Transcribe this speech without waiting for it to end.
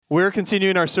We're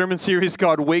continuing our sermon series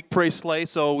called Wake, Pray, Slay.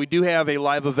 So we do have a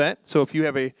live event. So if you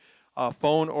have a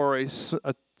phone or a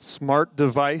smart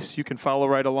device, you can follow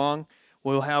right along.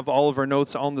 We'll have all of our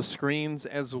notes on the screens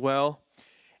as well.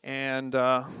 And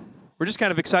we're just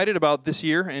kind of excited about this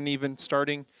year and even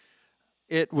starting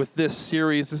it with this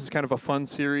series. This is kind of a fun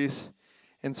series.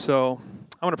 And so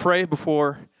I want to pray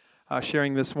before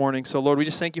sharing this morning. So Lord, we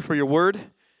just thank you for your word.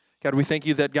 God, we thank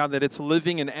you that, God, that it's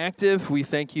living and active. We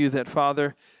thank you that,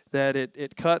 Father, that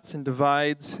it cuts and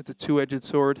divides. It's a two-edged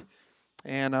sword.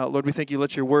 And, Lord, we thank you,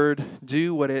 let your word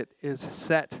do what it is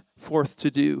set forth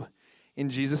to do. In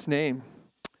Jesus' name,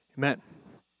 amen.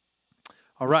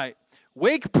 All right.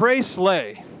 Wake, pray,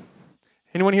 slay.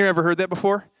 Anyone here ever heard that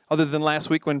before? Other than last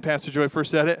week when Pastor Joy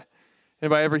first said it?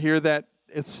 Anybody ever hear that?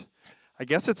 I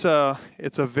guess it's a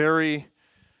very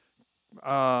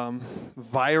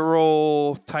viral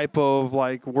type of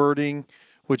like wording,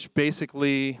 which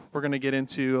basically we're going to get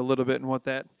into a little bit and what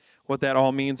that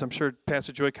all means. I'm sure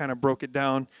Pastor Joy kind of broke it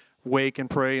down, wake and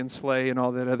pray and slay and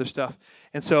all that other stuff.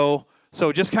 And so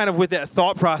just kind of with that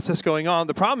thought process going on,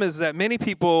 the problem is that many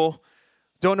people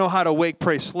don't know how to wake,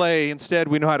 pray, slay. Instead,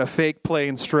 we know how to fake, play,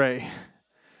 and stray.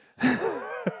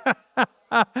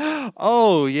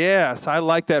 Oh, yes. I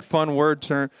like that fun word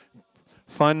turn.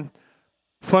 Fun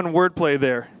wordplay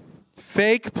there.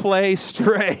 Fake, play,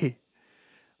 stray.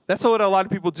 That's what a lot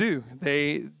of people do.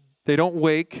 They don't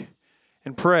wake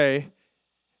and pray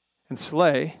and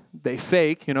slay. They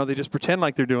fake, they just pretend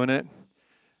like they're doing it.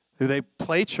 They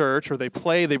play church or they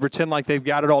pretend like they've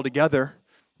got it all together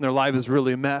and their life is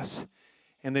really a mess.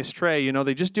 And they stray,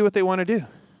 they just do what they want to do.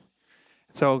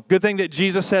 So good thing that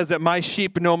Jesus says that my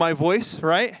sheep know my voice,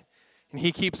 right? And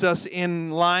he keeps us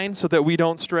in line so that we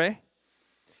don't stray.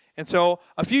 And so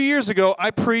a few years ago,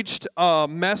 I preached a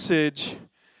message,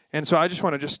 and so I just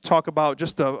want to just talk about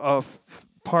just a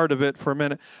part of it for a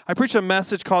minute. I preached a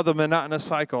message called The Monotonous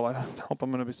Cycle. I hope I'm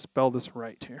going to spell this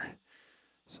right here.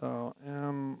 So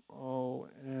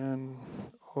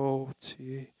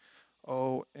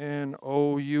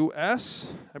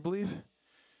Monotonous, I believe.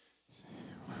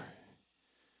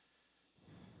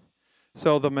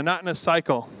 So The Monotonous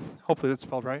Cycle. Hopefully that's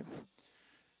spelled right.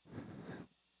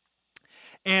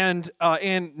 And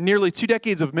in nearly 2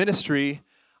 decades of ministry,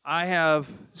 I have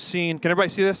seen, can everybody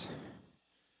see this?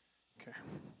 Okay.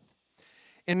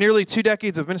 In nearly 2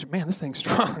 decades of ministry, man, this thing's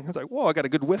strong. I was like, whoa, I got a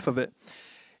good whiff of it.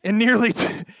 In nearly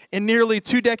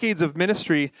 2 decades of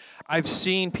ministry, I've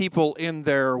seen people in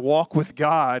their walk with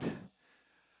God,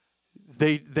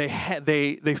 they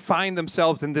find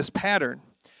themselves in this pattern.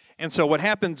 And so what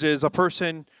happens is a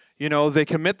person, they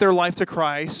commit their life to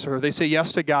Christ, or they say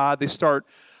yes to God, they start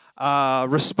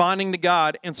responding to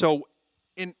God. And so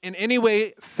in any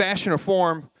way, fashion, or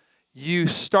form, you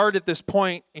start at this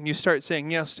point and you start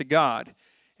saying yes to God.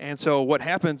 And so what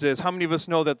happens is, how many of us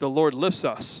know that the Lord lifts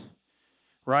us,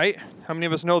 right? How many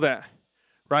of us know that,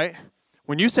 right?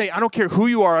 When you say, I don't care who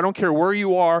you are, I don't care where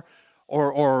you are,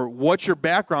 or what your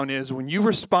background is, when you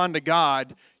respond to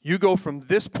God, you go from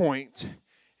this point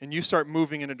and you start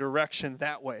moving in a direction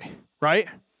that way, right?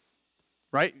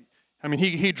 Right? I mean,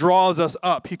 he draws us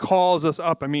up. He calls us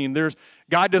up. I mean,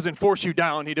 God doesn't force you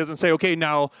down. He doesn't say, okay,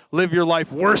 now live your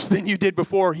life worse than you did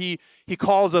before. He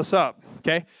calls us up,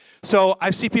 okay? So I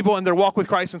see people in their walk with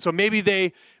Christ, and so maybe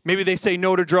they say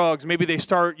no to drugs. Maybe they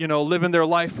start, living their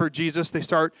life for Jesus. They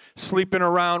start sleeping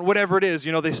around, whatever it is.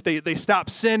 They stop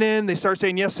sinning. They start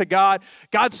saying yes to God.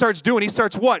 God starts doing. He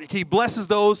starts what? He blesses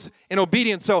those in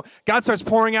obedience. So God starts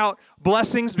pouring out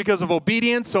blessings because of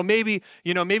obedience. So maybe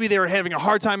they were having a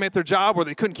hard time at their job, or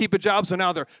they couldn't keep a job. So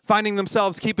now they're finding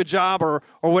themselves keep a job or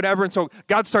whatever. And so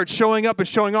God starts showing up and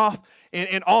showing off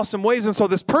in awesome ways. And so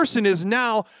this person is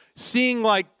now seeing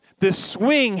like this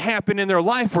swing happen in their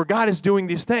life where God is doing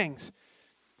these things.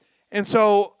 And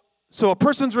so a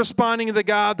person's responding to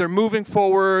God, they're moving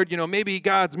forward, maybe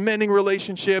God's mending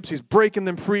relationships, he's breaking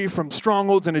them free from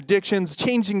strongholds and addictions,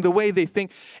 changing the way they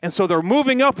think, and so they're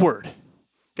moving upward.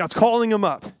 God's calling them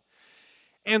up.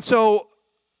 And so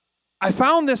I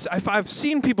found this, I've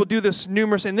seen people do this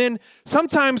numerous, and then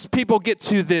sometimes people get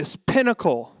to this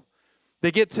pinnacle,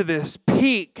 they get to this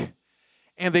peak,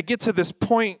 and they get to this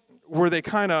point where they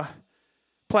kind of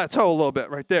plateau a little bit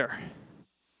right there.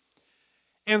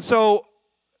 And so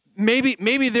maybe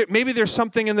there's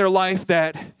something in their life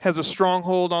that has a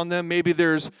stronghold on them. Maybe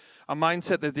there's a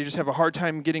mindset that they just have a hard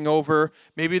time getting over.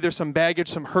 Maybe there's some baggage,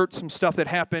 some hurt, some stuff that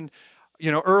happened,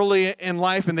 early in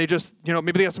life, and they just,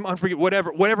 maybe they have some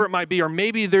whatever it might be, or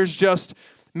maybe there's just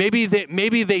maybe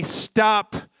they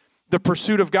stop the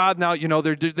pursuit of God now.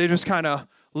 They're just kind of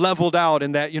leveled out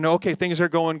in that, okay, things are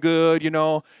going good,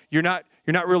 you're not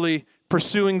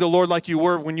pursuing the Lord like you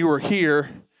were when you were here.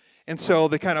 And so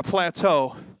they kind of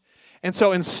plateau. And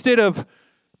so instead of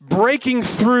breaking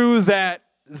through that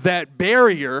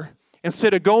barrier,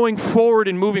 instead of going forward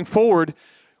and moving forward,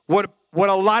 what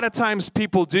a lot of times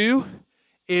people do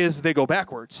is they go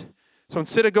backwards. So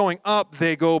instead of going up,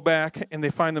 they go back and they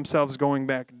find themselves going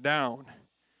back down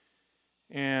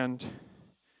and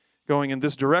going in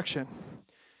this direction.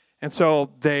 And so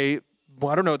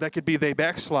that could be they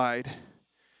backslide.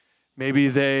 Maybe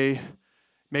they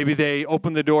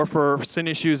open the door for sin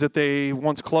issues that they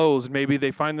once closed. Maybe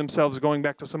they find themselves going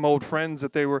back to some old friends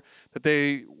that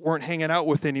they weren't hanging out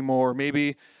with anymore.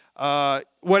 Maybe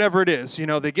whatever it is,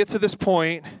 they get to this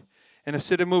point, and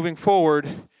instead of moving forward,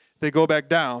 they go back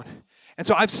down. And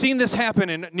so I've seen this happen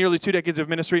in nearly 2 decades of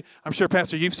ministry. I'm sure,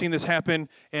 Pastor, you've seen this happen.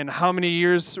 In how many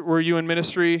years were you in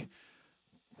ministry?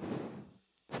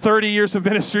 30 years of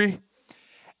ministry.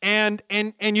 And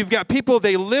you've got people,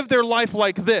 they live their life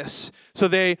like this. So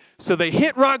they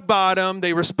hit rock bottom,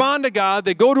 they respond to God,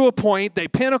 they go to a point, they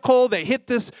pinnacle, they hit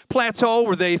this plateau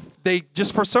where they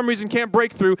just for some reason can't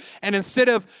break through. And instead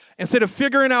of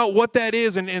figuring out what that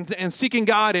is and seeking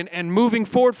God and moving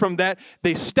forward from that,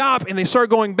 they stop and they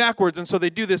start going backwards. And so they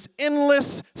do this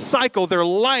endless cycle. Their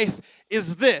life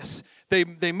is this.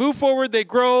 They move forward, they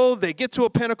grow, they get to a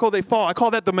pinnacle, they fall. I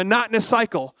call that the monotonous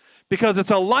cycle. Because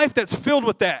it's a life that's filled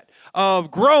with that,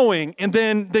 of growing and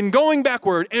then going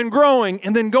backward and growing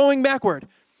and then going backward.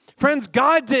 Friends,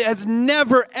 God has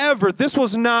never, ever, this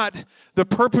was not the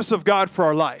purpose of God for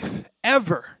our life,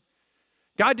 ever.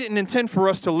 God didn't intend for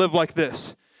us to live like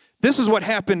this. This is what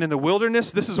happened in the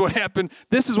wilderness. This is what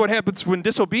happens when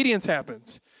disobedience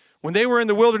happens. When they were in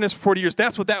the wilderness for 40 years,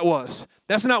 that's what that was.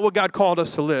 That's not what God called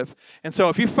us to live. And so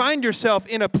if you find yourself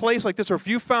in a place like this, or if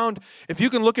you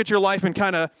can look at your life and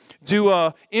kind of do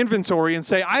a inventory and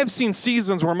say, I've seen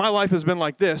seasons where my life has been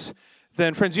like this,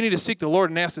 then friends, you need to seek the Lord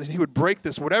and ask that He would break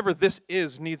this. Whatever this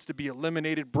is needs to be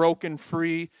eliminated, broken,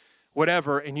 free,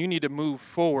 whatever, and you need to move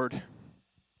forward.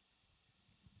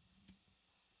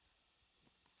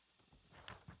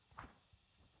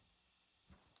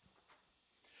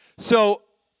 So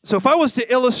if I was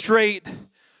to illustrate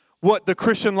what the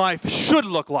Christian life should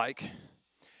look like,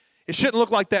 it shouldn't look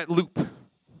like that loop.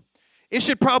 It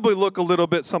should probably look a little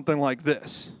bit something like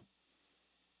this.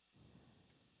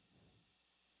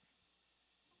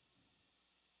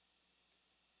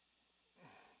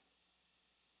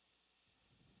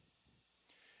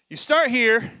 You start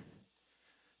here,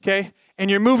 okay,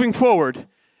 and you're moving forward.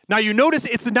 Now you notice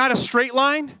it's not a straight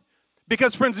line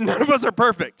because, friends, none of us are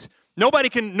perfect.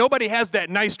 Nobody has that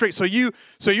nice straight. So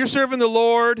you're serving the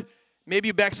Lord. Maybe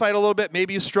you backslide a little bit.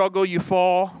 Maybe you struggle, you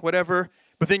fall, whatever.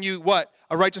 But then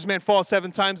a righteous man falls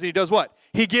 7 times and he does what?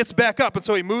 He gets back up. And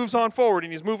so he moves on forward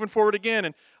and he's moving forward again.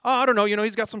 And I don't know,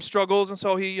 he's got some struggles. And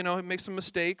so he makes some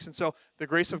mistakes. And so the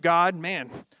grace of God, man,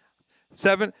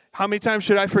 7, how many times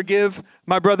should I forgive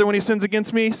my brother when he sins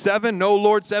against me? 7? No,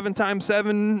 Lord, 7 times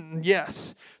 7,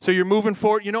 yes. So you're moving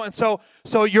forward, and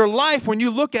so your life, when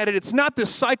you look at it, it's not this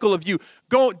cycle of you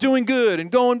doing good and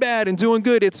going bad and doing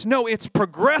good. It's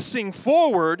progressing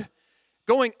forward,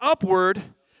 going upward,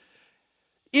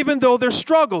 even though there's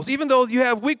struggles, even though you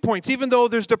have weak points, even though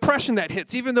there's depression that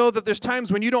hits, even though that there's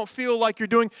times when you don't feel like you're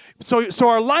doing. So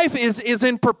our life is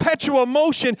in perpetual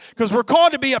motion because we're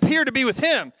called to be up here to be with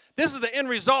Him. This is the end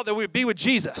result, that we be with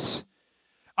Jesus.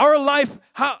 Our life,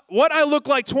 what I looked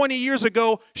like 20 years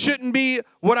ago shouldn't be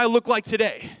what I look like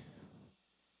today.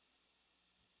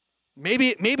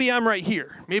 Maybe I'm right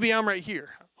here. Maybe I'm right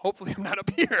here. Hopefully I'm not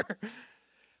up here.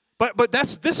 But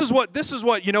this is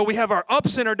what we have our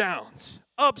ups and our downs.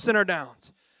 Ups and our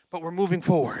downs. But we're moving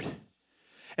forward.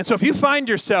 And so if you find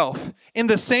yourself in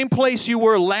the same place you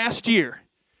were last year,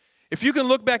 if you can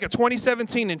look back at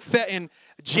 2017 in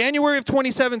January of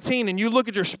 2017 and you look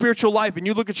at your spiritual life and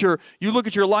you look at your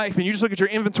life and you just look at your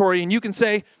inventory and you can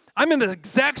say, I'm in the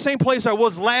exact same place I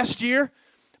was last year,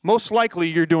 most likely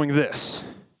you're doing this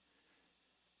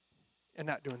and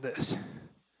not doing this.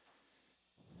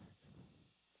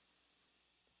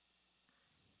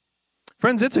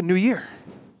 Friends, it's a new year.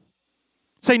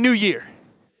 Say new year.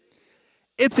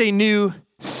 It's a new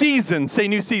season. Say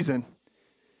new season.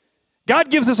 God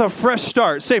gives us a fresh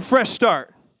start. Say fresh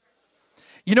start.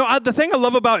 The thing I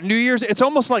love about New Year's, it's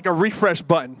almost like a refresh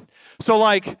button. So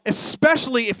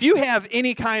especially if you have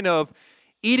any kind of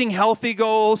eating healthy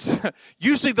goals,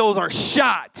 usually those are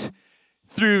shot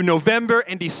through November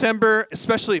and December,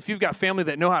 especially if you've got family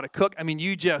that know how to cook. I mean,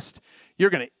 you're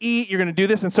going to eat, you're going to do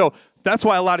this. And so that's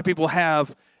why a lot of people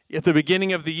have, at the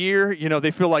beginning of the year,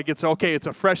 they feel like it's okay, it's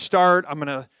a fresh start. I'm going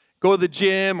to go to the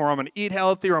gym, or I'm going to eat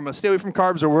healthy, or I'm going to stay away from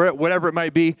carbs, or whatever it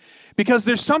might be. Because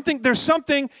there's something,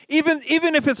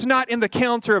 even if it's not in the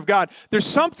calendar of God, there's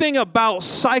something about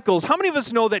cycles. How many of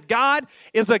us know that God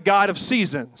is a God of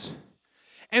seasons?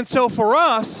 And so for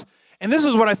us, and this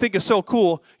is what I think is so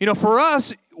cool, for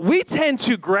us, we tend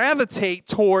to gravitate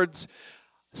towards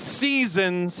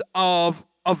seasons of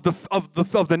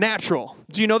the natural.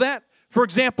 Do you know that? For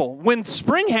example, when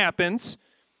spring happens,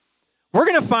 we're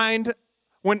going to find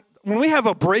when we have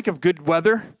a break of good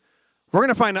weather, we're going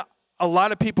to find a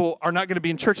lot of people are not going to be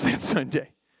in church that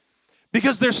Sunday.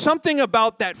 Because there's something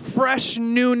about that fresh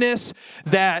newness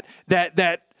that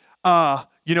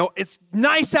it's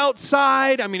nice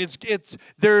outside. I mean,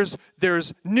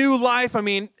 there's new life. I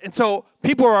mean, and so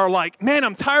people are like, man,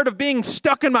 I'm tired of being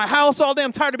stuck in my house all day.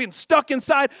 I'm tired of being stuck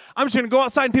inside. I'm just going to go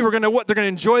outside, and people are going to They're going to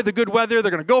enjoy the good weather.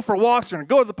 They're going to go for walks. They're going to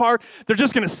go to the park. They're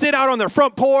just going to sit out on their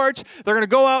front porch. They're going to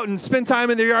go out and spend time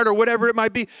in their yard or whatever it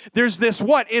might be. There's this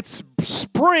It's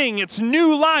spring. It's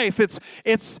new life. It's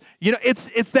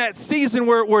that season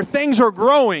where things are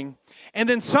growing. And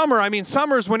then summer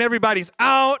is when everybody's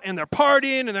out and they're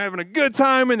partying and they're having a good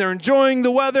time and they're enjoying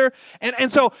the weather. And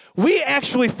so we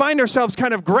actually find ourselves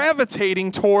kind of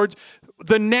gravitating towards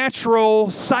the natural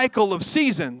cycle of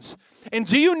seasons. And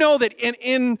do you know that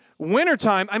in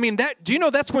wintertime, do you know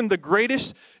that's when the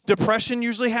greatest depression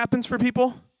usually happens for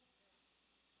people?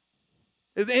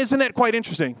 Isn't that quite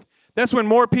interesting? That's when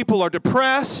more people are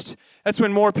depressed. That's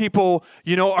when more people,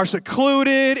 are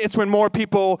secluded. It's when more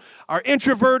people are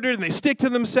introverted and they stick to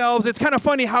themselves. It's kind of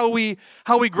funny how we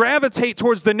gravitate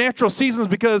towards the natural seasons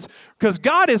because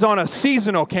God is on a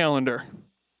seasonal calendar.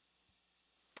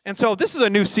 And so this is a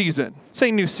new season. Say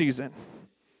new season.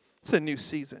 It's a new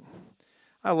season.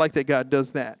 I like that God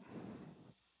does that.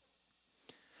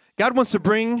 God wants to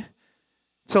bring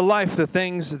to life the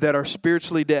things that are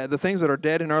spiritually dead, the things that are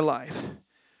dead in our life,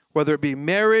 whether it be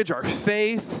marriage, our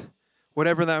faith,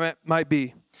 whatever that might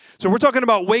be. So we're talking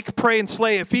about wake, pray, and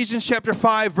slay. Ephesians chapter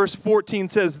 5, verse 14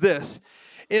 says this.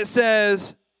 It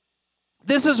says,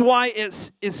 this is why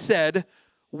it is said,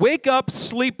 wake up,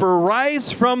 sleeper, rise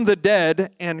from the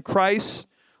dead, and Christ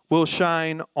will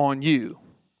shine on you.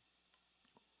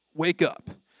 Wake up.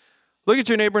 Look at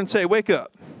your neighbor and say, wake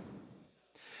up.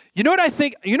 You know what I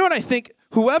think?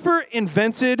 Whoever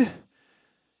invented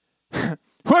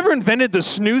the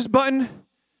snooze button,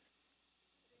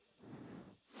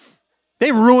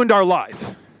 they ruined our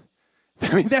life.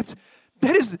 That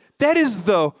is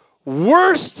the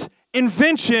worst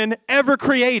invention ever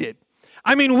created.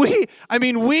 We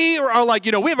are like,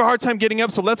 we have a hard time getting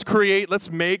up, so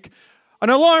let's make an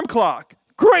alarm clock.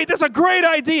 Great, that's a great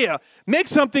idea. Make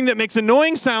something that makes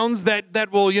annoying sounds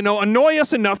that will, annoy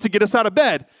us enough to get us out of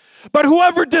bed. But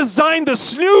whoever designed the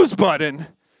snooze button,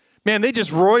 man, they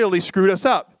just royally screwed us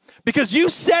up. Because you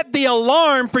set the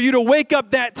alarm for you to wake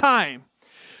up that time.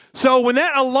 So when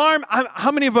that alarm,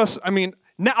 how many of us,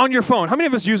 on your phone, how many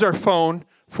of us use our phone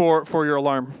for your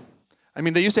alarm?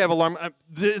 They used to have alarm.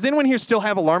 Does anyone here still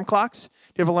have alarm clocks? Do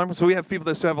you have alarm? So we have people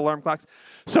that still have alarm clocks.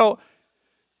 So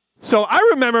I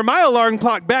remember my alarm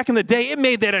clock back in the day, it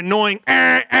made that annoying,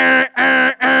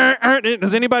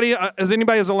 Does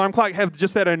anybody's alarm clock have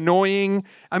just that annoying,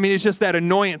 it's just that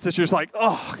annoyance. It's just like,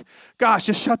 oh, gosh,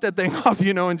 just shut that thing off,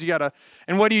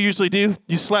 and what do you usually do?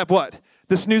 You slap what?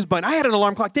 The snooze button. I had an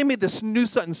alarm clock. They made the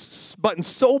snooze button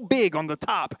so big on the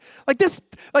top.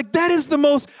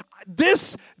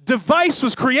 This device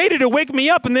was created to wake me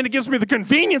up, and then it gives me the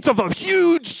convenience of a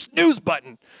huge snooze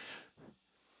button.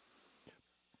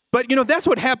 But, that's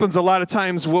what happens a lot of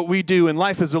times. What we do in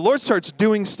life is the Lord starts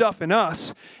doing stuff in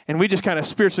us, and we just kind of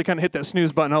spiritually hit that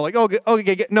snooze button. I'm like,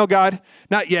 okay, no, God,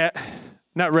 not yet.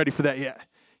 Not ready for that yet.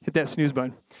 Hit that snooze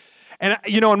button. And,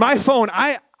 on my phone,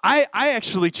 I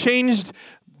actually changed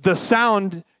the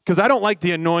sound because I don't like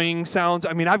the annoying sounds.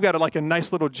 I've got a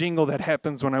nice little jingle that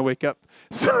happens when I wake up.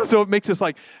 So it makes this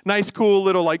nice, cool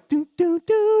little doo, doo,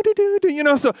 doo, doo,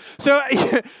 doo,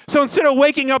 So instead of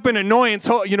waking up in annoyance,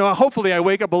 hopefully I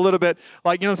wake up a little bit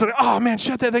instead of, oh man,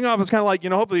 shut that thing off. It's kind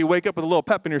of hopefully you wake up with a little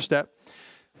pep in your step.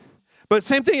 But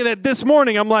same thing that this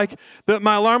morning, I'm like,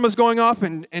 my alarm was going off,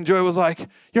 and Joy was like,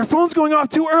 your phone's going off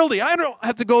too early. I don't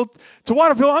have to go to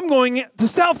Waterville. I'm going to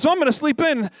South, so I'm going to sleep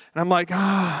in. And I'm like,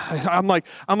 I'm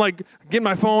getting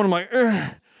my phone. I'm like,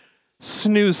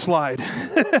 snooze slide.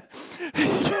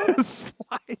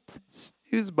 Slide,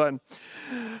 snooze button.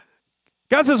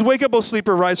 God says, wake up, O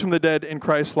sleeper, rise from the dead, and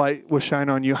Christ's light will shine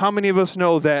on you. How many of us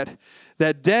know that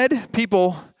dead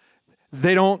people,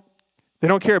 they don't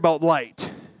care about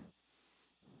light?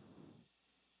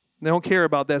 They don't care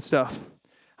about that stuff.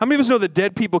 How many of us know that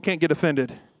dead people can't get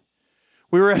offended?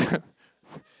 We were at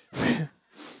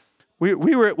we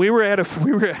were at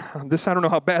this, I don't know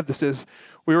how bad this is.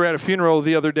 We were at a funeral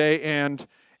the other day, and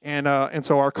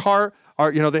so our car,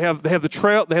 they have the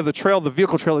trail, the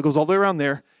vehicle trail that goes all the way around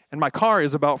there, and my car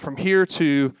is about from here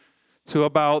to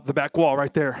about the back wall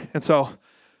right there. And so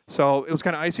it was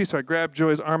kind of icy, so I grabbed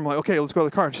Joy's arm, like, okay, let's go to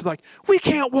the car. And she's like, we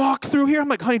can't walk through here. I'm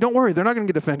like, honey, don't worry, they're not going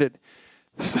to get offended.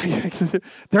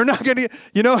 They're not going to,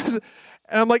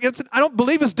 and I'm like, I don't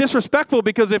believe it's disrespectful,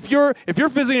 because if you're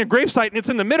visiting a gravesite and it's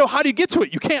in the middle, how do you get to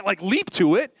it? You can't like leap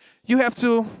to it. You have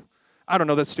to, I don't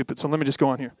know, that's stupid. So let me just go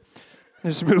on here.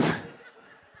 Just move.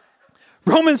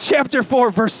 Romans chapter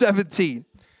 4, verse 17.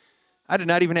 I did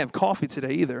not even have coffee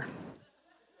today either.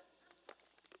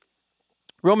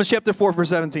 Romans chapter 4, verse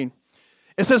 17.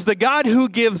 It says, the God who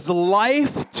gives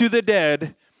life to the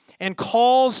dead and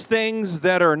calls things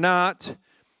that are not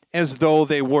as though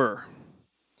they were.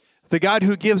 The God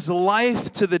who gives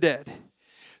life to the dead.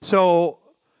 So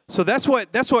that's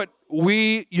what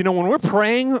we, when we're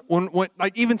praying, when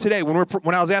like even today, when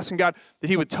I was asking God that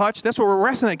He would touch, that's what we're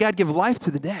asking, that God give life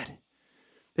to the dead.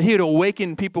 That He would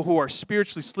awaken people who are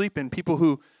spiritually sleeping, people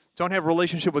who don't have a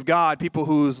relationship with God, people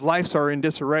whose lives are in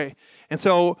disarray. And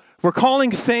so we're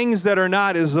calling things that are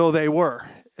not as though they were,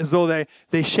 as though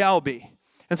they shall be.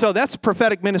 And so that's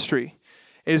prophetic ministry,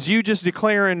 is you just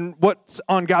declaring what's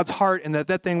on God's heart, and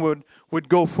that thing would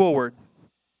go forward.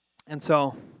 And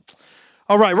so,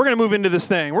 all right, we're going to move into this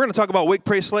thing. We're going to talk about wake,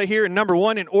 pray, slay here. And number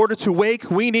one, in order to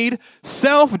wake, we need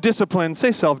self-discipline.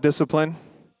 Say self-discipline.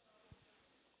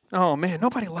 Oh, man,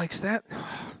 nobody likes that.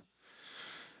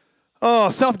 Oh,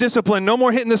 self-discipline. No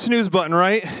more hitting the snooze button,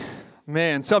 right?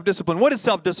 Man, self-discipline. What is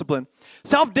self-discipline?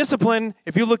 Self-discipline,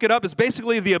 if you look it up, is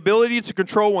basically the ability to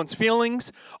control one's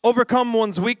feelings, overcome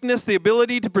one's weakness, the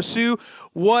ability to pursue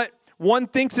what one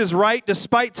thinks is right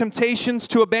despite temptations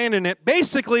to abandon it.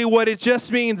 Basically, what it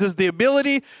just means is the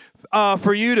ability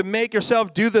for you to make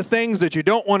yourself do the things that you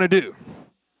don't want to do.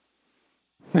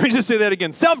 Let me just say that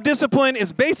again. Self-discipline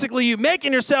is basically you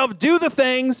making yourself do the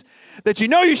things that you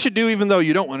know you should do even though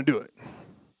you don't want to do it.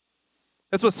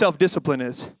 That's what self-discipline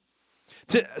is.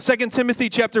 2 Timothy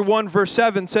chapter 1, verse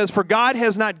 7 says, for God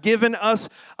has not given us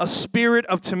a spirit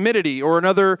of timidity, or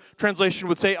another translation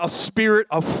would say a spirit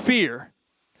of fear,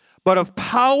 but of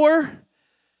power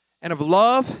and of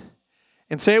love,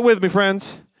 and say it with me,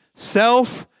 friends,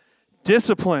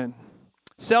 self-discipline.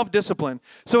 Self-discipline.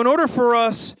 So in order for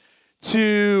us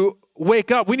to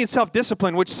wake up, we need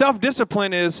self-discipline, which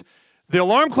self-discipline is the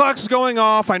alarm clock's going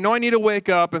off. I know I need to wake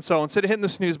up, and so instead of hitting the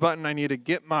snooze button, I need to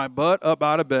get my butt up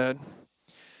out of bed.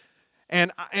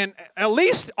 And at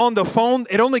least on the phone,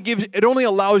 it only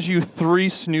allows you 3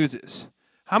 snoozes.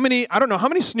 How many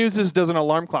snoozes does an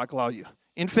alarm clock allow you?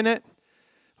 Infinite?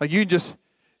 Like you just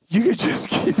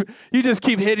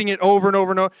keep hitting it over and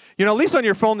over and over. At least on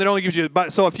your phone, they only gives you,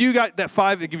 so if you got that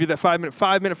 5, they give you that 5 minute.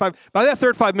 By that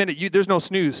third 5 minute, there's no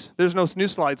snooze. There's no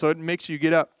snooze slide, so it makes you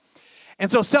get up. And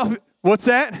so what's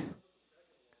that?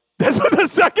 That's what the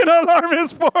second alarm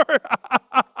is for.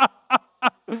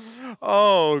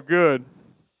 Oh, good.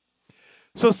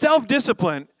 So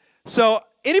self-discipline. So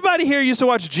anybody here used to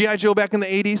watch G.I. Joe back in the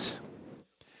 80s?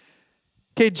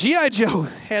 Okay, G.I. Joe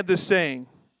had this saying.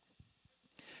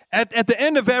 At the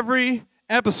end of every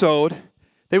episode,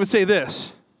 they would say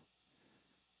this.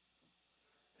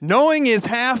 Knowing is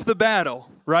half the battle,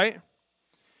 right?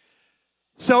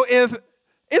 So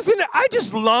I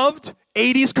just loved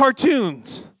 80s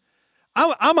cartoons.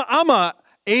 I'm a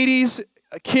 80s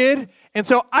kid, and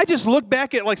so I just look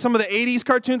back at like some of the 80s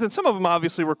cartoons, and some of them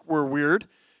obviously were weird,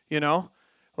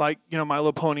 like My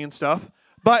Little Pony and stuff.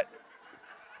 But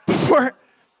the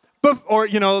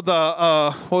what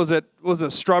was it? Was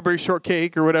it Strawberry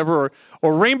Shortcake or whatever,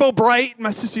 or Rainbow Bright?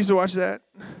 My sister used to watch that.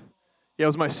 Yeah, it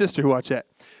was my sister who watched that.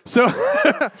 So,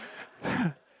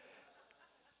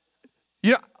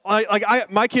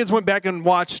 my kids went back and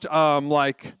watched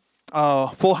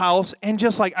Full House, and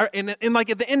just like and like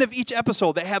at the end of each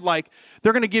episode, they had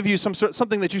they're going to give you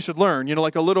something that you should learn.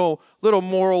 Like a little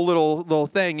moral little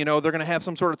thing. They're going to have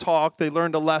some sort of talk. They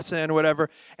learned a lesson or whatever.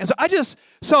 And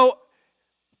so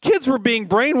kids were being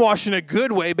brainwashed in a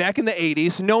good way back in the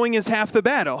 80s. Knowing is half the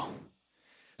battle.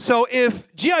 So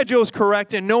if G.I. Joe is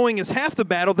correct and knowing is half the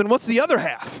battle, then what's the other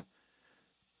half?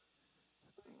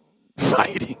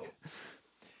 Fighting.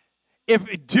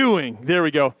 There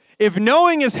we go. If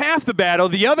knowing is half the battle,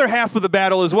 the other half of the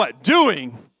battle is what?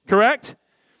 Doing, correct?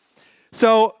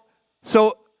 So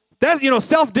that's,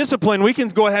 self-discipline, we can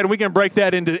go ahead and we can break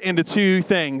that into 2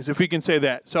 things, if we can say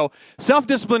that. So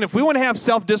self-discipline, if we want to have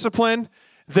self-discipline,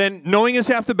 then knowing is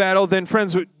half the battle, then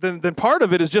friends, then part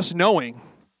of it is just knowing.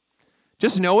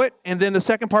 Just know it, and then the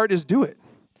second part is do it.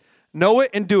 Know it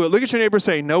and do it. Look at your neighbor and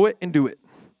say, know it and do it.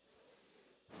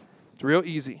 It's real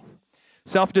easy.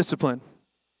 Self-discipline.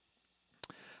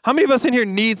 How many of us in here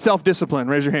need self-discipline?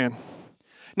 Raise your hand.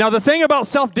 Now, the thing about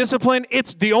self-discipline,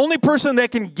 it's the only person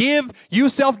that can give you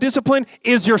self-discipline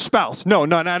is your spouse. No,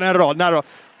 not at all. Not at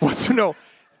all. No,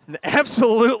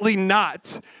 absolutely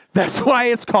not. That's why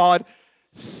it's called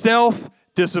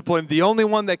self-discipline. The only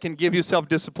one that can give you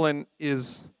self-discipline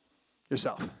is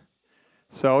yourself.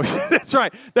 So that's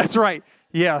right. That's right.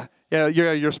 Yeah.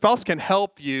 Your spouse can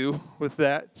help you with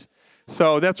that.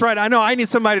 So that's right. I know I need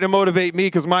somebody to motivate me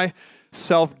because my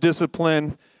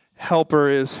self-discipline helper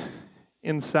is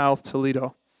in South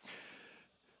Toledo.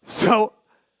 So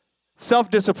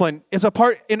self-discipline is a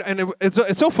part, and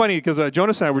it's so funny because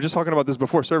Jonas and I were just talking about this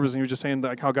before service, and he was just saying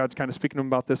like how God's kind of speaking to him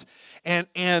about this. And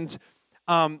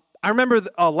I remember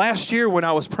last year when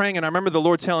I was praying, and I remember the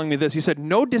Lord telling me this. He said,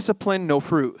 no discipline, no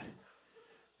fruit.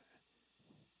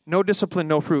 No discipline,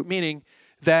 no fruit, meaning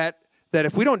that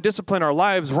if we don't discipline our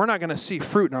lives, we're not going to see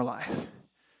fruit in our life.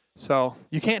 So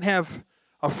you can't have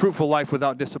a fruitful life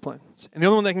without discipline. And the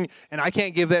only one that can, and I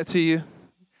can't give that to you.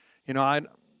 You know,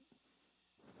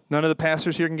 none of the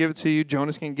pastors here can give it to you.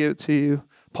 Jonas can't give it to you.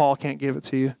 Paul can't give it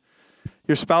to you.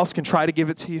 Your spouse can try to give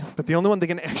it to you, but the only one that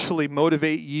can actually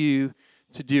motivate you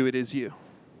to do it is you.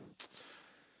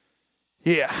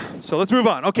 Yeah, so let's move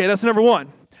on. Okay, that's number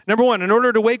one. Number one, in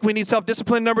order to wake, we need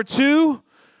self-discipline. Number two,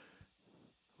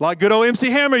 like good old MC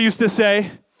Hammer used to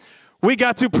say, we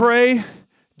got to pray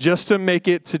just to make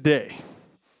it today.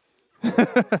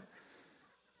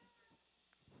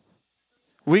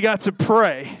 We got to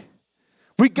pray.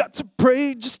 We got to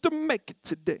pray just to make it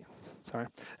today. Sorry,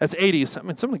 that's 80s. I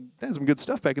mean, that's some good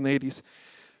stuff back in the 80s.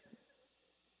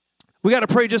 We got to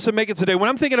pray just to make it today. When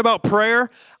I'm thinking about prayer,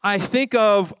 I think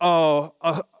of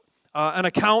an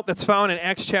account that's found in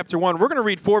Acts chapter 1. We're going to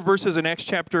read 4 verses in Acts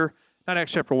chapter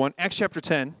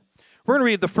 10. We're going to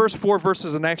read the first 4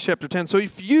 verses in Acts chapter 10. So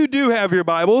if you do have your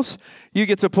Bibles, you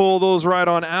get to pull those right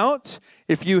on out.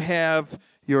 If you have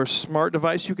your smart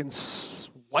device, you can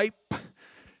swipe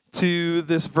to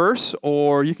this verse,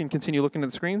 or you can continue looking at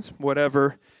the screens,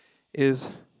 whatever is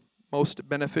most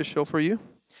beneficial for you.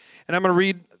 And I'm going to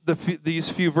read these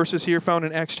few verses here found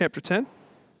in Acts chapter 10.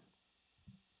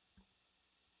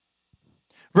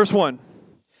 Verse 1.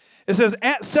 It says,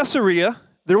 at Caesarea,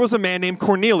 there was a man named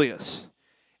Cornelius,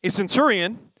 a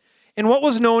centurion, in what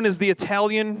was known as the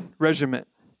Italian regiment.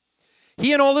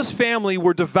 He and all his family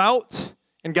were devout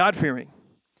and God-fearing.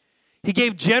 He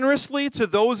gave generously to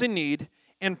those in need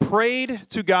and prayed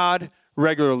to God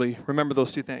regularly. Remember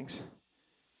those two things.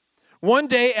 One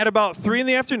day at about 3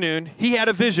 p.m, he had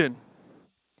a vision.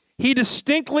 He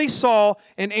distinctly saw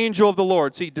an angel of the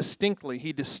Lord. See,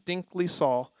 he distinctly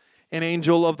saw an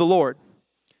angel of the Lord.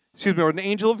 Or an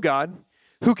angel of God,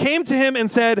 who came to him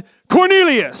and said,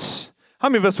 Cornelius. How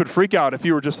many of us would freak out if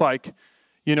you were just like,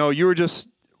 you were just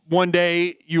one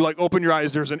day, you like open your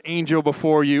eyes, there's an angel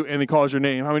before you, and he calls your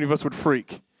name. How many of us would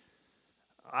freak?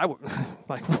 I would,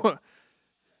 like, what?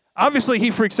 Obviously,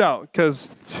 he freaks out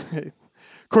because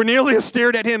Cornelius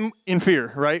stared at him in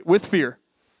fear, right? With fear.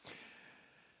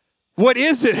 What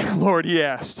is it, Lord? He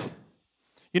asked.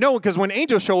 Because when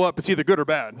angels show up, it's either good or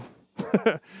bad.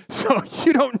 So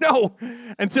you don't know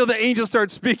until the angel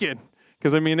starts speaking.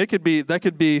 Because that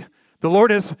could be the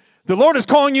Lord is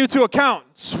calling you to account.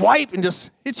 Swipe and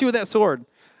just hits you with that sword.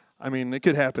 It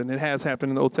could happen. It has happened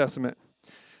in the Old Testament.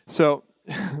 So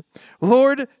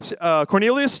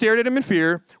Cornelius stared at him in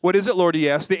fear. What is it, Lord? He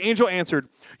asked. The angel answered,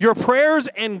 your prayers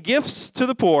and gifts to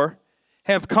the poor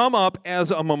have come up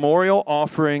as a memorial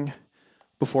offering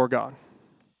before God.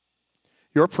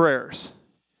 Your prayers,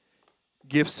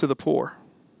 gifts to the poor.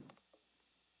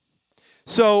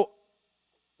 So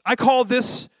I call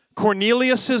this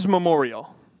Cornelius's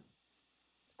memorial.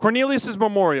 Cornelius's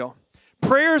memorial.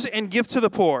 Prayers and gifts to the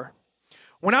poor.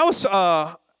 When I was,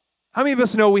 how many of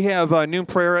us know we have noon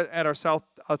prayer at our South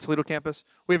Toledo campus?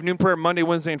 We have noon prayer Monday,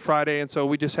 Wednesday, and Friday, and so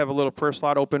we just have a little prayer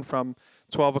slot open from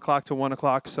 12 o'clock to 1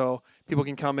 o'clock, so people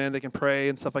can come in, they can pray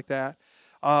and stuff like that.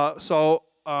 I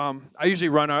usually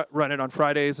run it on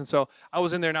Fridays, and so I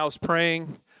was in there and I was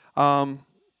praying a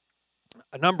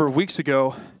number of weeks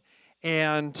ago,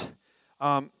 and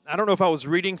I don't know if I was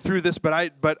reading through this,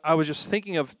 but I was just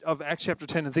thinking of Acts chapter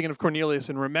 10 and thinking of Cornelius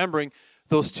and remembering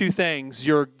those two things: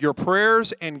 your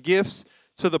prayers and gifts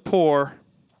to the poor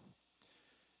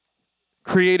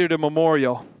created a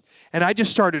memorial. And I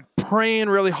just started praying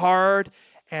really hard,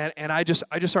 and I just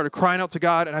started crying out to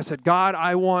God, and I said, God,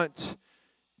 I want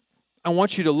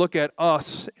you to look at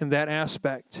us in that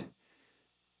aspect.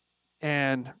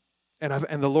 And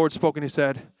the Lord spoke, and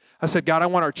I said, God, I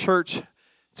want our church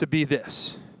to be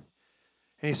this.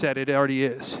 And he said, it already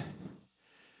is.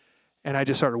 And I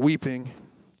just started weeping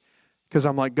because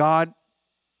I'm like, God,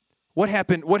 what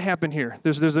happened here?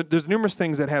 There's numerous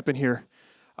things that happen here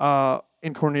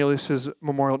in Cornelius'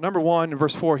 memorial. Number one, in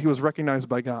verse 4, he was recognized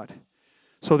by God.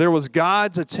 So there was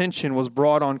God's attention was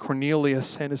brought on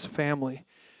Cornelius and his family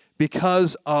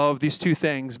because of these two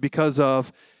things, because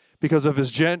of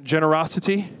his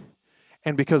generosity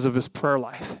and because of his prayer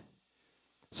life.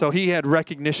 So he had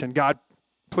recognition. God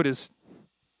put his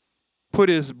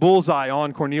bullseye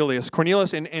on Cornelius.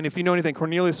 Cornelius, and if you know anything,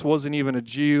 Cornelius wasn't even a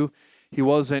Jew. He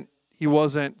wasn't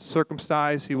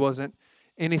circumcised. He wasn't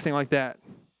anything like that.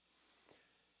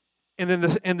 And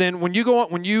then when you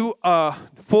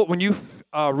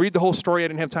read the whole story, I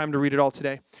didn't have time to read it all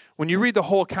today. When you read the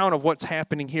whole account of what's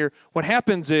happening here, what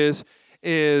happens is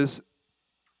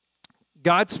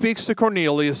God speaks to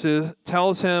Cornelius,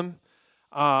 tells him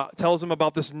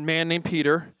about this man named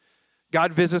Peter.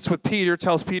 God visits with Peter,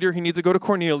 tells Peter he needs to go to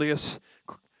Cornelius.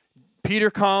 Peter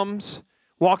comes,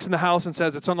 walks in the house and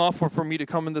says, it's unlawful for me to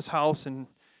come in this house and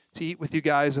to eat with you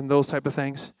guys and those type of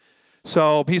things.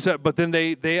 So he said, but then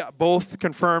they both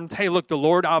confirmed, hey, look, the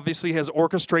Lord obviously has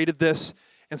orchestrated this.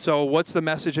 And so what's the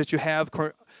message that you have?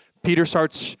 Peter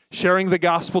starts sharing the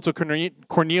gospel to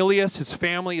Cornelius, his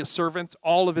family, his servants,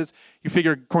 you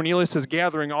figure Cornelius is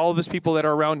gathering all of his people that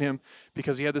are around him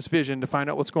because he had this vision to find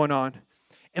out what's going on.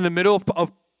 In the middle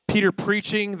of Peter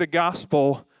preaching the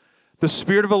gospel, the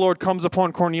Spirit of the Lord comes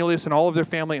upon Cornelius and all of their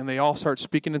family, and they all start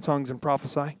speaking in tongues and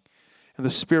prophesying. And the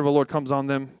Spirit of the Lord comes on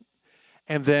them.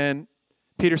 And then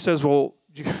Peter says, well,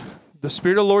 the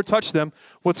Spirit of the Lord touched them.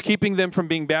 What's keeping them from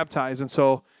being baptized? And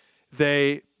so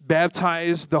they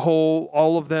baptize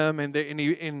all of them, and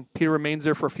Peter remains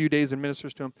there for a few days and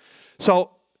ministers to them.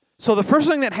 So the first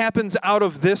thing that happens out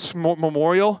of this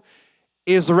memorial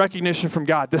is the recognition from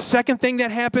God. The second thing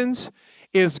that happens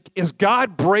is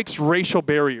God breaks racial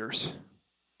barriers.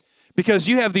 Because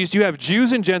you have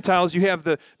Jews and Gentiles, you have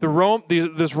this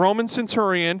Roman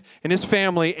centurion and his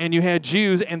family, and you had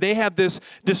Jews, and they had this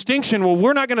distinction, well,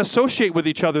 we're not going to associate with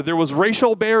each other. There was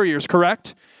racial barriers,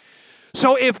 correct?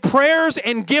 So if prayers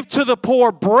and gift to the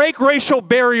poor break racial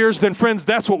barriers, then friends,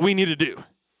 that's what we need to do.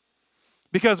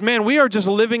 Because, man, we are just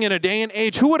living in a day and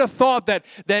age. Who would have thought that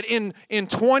in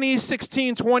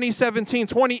 2016, 2017,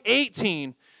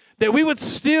 2018, that we would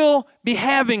still be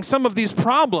having some of these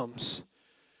problems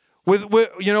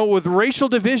with racial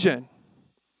division?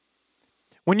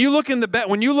 Anybody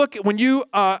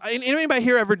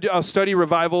here ever study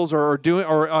revivals or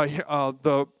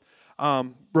the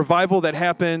revival that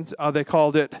happened? They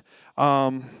called it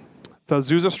the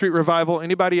Azusa Street Revival.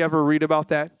 Anybody ever read about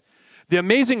that?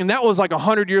 And that was like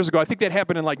 100 years ago. I think that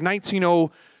happened in like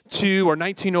 1902 or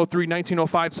 1903,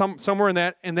 1905, somewhere in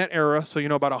that era. So,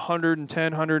 about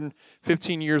 110,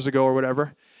 115 years ago or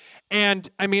whatever. And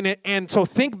so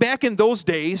think back in those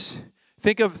days.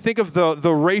 Think of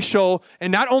the racial, and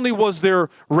not only was there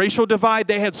racial divide,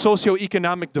 they had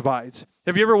socioeconomic divides.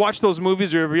 Have you ever watched those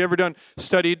movies, or have you ever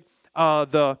studied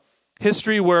the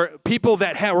history where people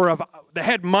that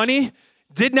had money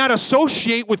did not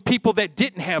associate with people that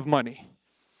didn't have money?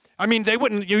 They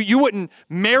wouldn't. You wouldn't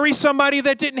marry somebody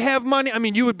that didn't have money.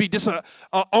 You would be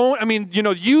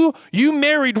you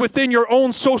married within your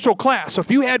own social class. So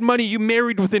if you had money, you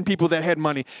married within people that had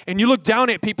money, and you looked down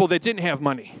at people that didn't have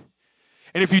money.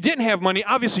 And if you didn't have money,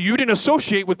 obviously you didn't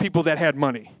associate with people that had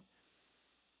money.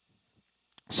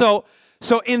 So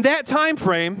in that time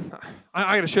frame,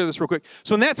 I got to share this real quick.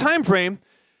 So in that time frame,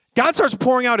 God starts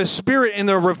pouring out His Spirit, and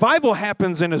the revival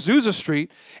happens in Azusa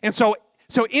Street. And so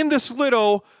in this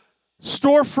little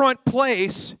storefront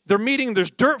place, they're meeting,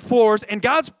 there's dirt floors, and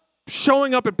God's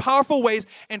showing up in powerful ways,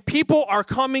 and people are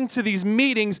coming to these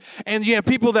meetings, and you have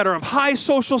people that are of high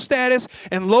social status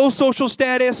and low social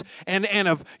status, and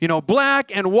of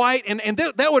black and white, and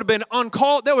that would have been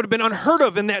uncalled, that would have been unheard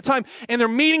of in that time. And they're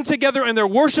meeting together, and they're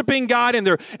worshiping God, and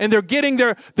they're getting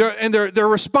they're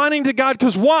responding to God.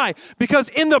 Because why? Because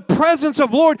in the presence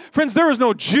of Lord, friends, there is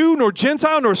no Jew nor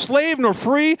Gentile nor slave nor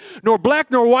free nor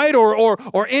black nor white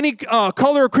or any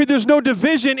color or creed. There's no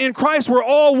division in Christ. We're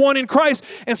all one in Christ.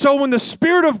 And so when the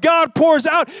Spirit of God pours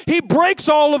out, He breaks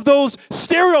all of those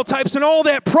stereotypes and all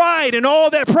that pride and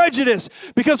all that prejudice.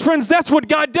 Because, friends, that's what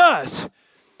God does.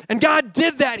 And God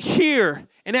did that here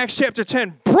in Acts chapter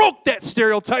 10. Broke that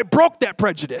stereotype, broke that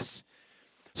prejudice.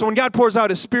 So when God pours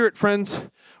out His Spirit, friends,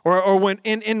 or when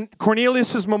in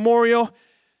Cornelius' memorial,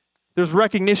 there's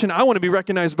recognition. I want to be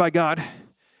recognized by God.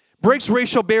 Breaks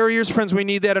racial barriers. Friends, we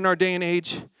need that in our day and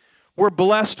age. We're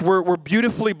blessed. We're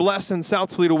beautifully blessed in South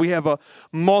Toledo. We have a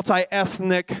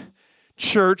multi-ethnic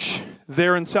church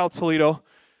there in South Toledo.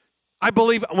 I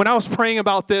believe when I was praying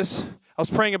about this, I was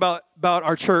praying about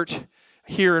our church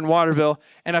here in Waterville,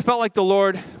 and I felt like the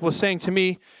Lord was saying to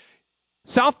me,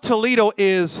 South Toledo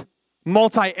is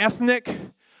multi-ethnic,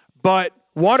 but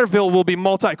Waterville will be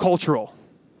multicultural.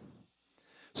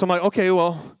 So I'm like, okay,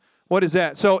 well, what is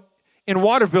that? So in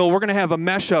Waterville, we're going to have a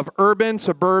mesh of urban,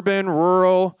 suburban,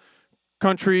 rural,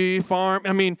 country, farm.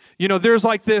 I mean, there's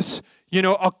like this,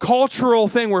 a cultural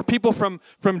thing where people from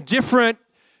different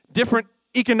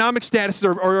economic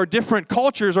statuses or different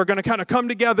cultures are going to kind of come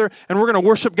together, and we're going to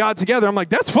worship God together. I'm like,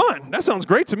 that's fun. That sounds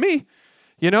great to me.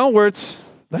 Where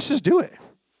let's just do it.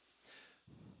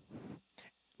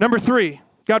 Number 3,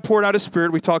 God poured out his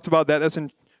Spirit. We talked about that. That's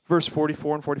in verse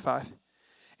 44 and 45.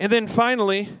 And then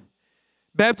finally,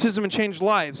 baptism and changed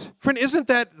lives. Friend, isn't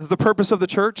that the purpose of the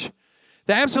church?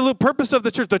 The absolute purpose of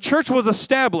the church. The church was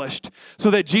established so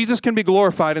that Jesus can be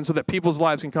glorified and so that people's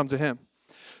lives can come to him.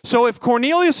 So if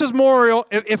Cornelius's memorial,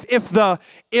 if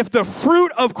the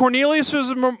fruit of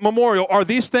Cornelius's memorial are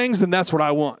these things, then that's what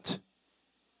I want.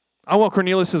 I want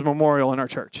Cornelius's memorial in our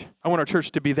church. I want our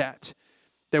church to be that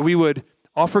we would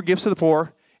offer gifts to the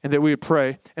poor and that we would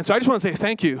pray. And so I just want to say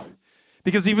thank you,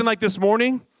 because even like this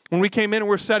morning when we came in and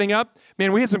we're setting up,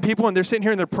 man, we had some people and they're sitting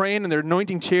here and they're praying and they're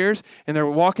anointing chairs and they're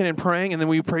walking and praying, and then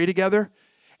we pray together,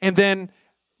 and then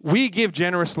we give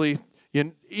generously.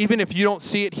 Even if you don't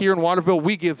see it here in Waterville,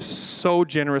 we give so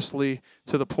generously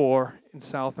to the poor in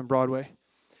South and Broadway.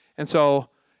 And so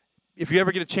if you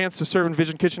ever get a chance to serve in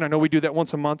Vision Kitchen, I know we do that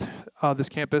once a month, this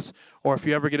campus, or if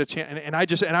you ever get a chance, and I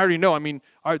already know, I mean,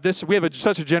 we have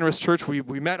such a generous church.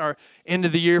 We met our end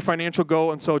of the year financial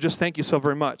goal, and so just thank you so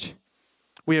very much.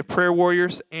 We have prayer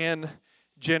warriors and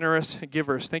generous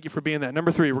givers. Thank you for being that.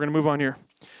 Number 3, we're going to move on here.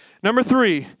 Number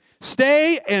 3,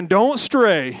 stay and don't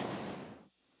stray.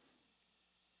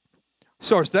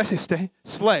 Sorry, did I say stay?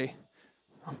 Slay.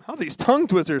 How are these tongue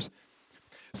twisters?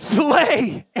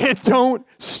 Slay and don't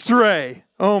stray.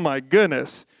 Oh my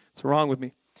goodness. What's wrong with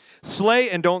me? Slay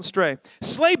and don't stray.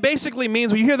 Slay basically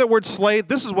means, when you hear that word slay,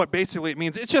 this is what basically it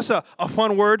means. It's just a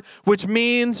fun word, which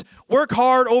means work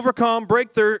hard, overcome,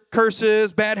 break their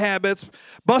curses, bad habits,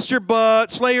 bust your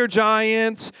butt, slay your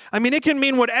giants. I mean, it can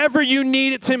mean whatever you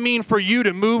need it to mean for you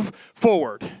to move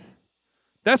forward.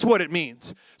 That's what it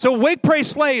means. So wake, pray,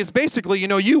 slay is basically,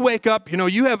 you wake up,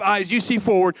 you have eyes, you see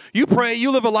forward, you pray,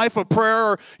 you live a life of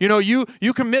prayer, or,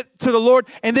 you commit to the Lord,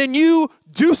 and then you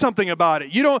do something about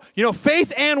it.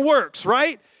 Faith and works,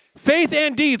 right? Faith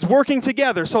and deeds working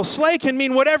together. So slay can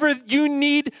mean whatever you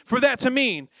need for that to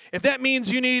mean. If that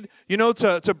means you need,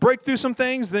 to break through some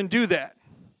things, then do that.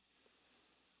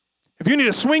 If you need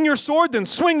to swing your sword, then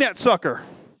swing that sucker.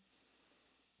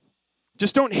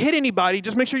 Just don't hit anybody.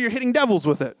 Just make sure you're hitting devils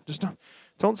with it. Just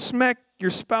don't smack your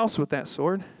spouse with that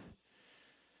sword.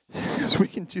 Because we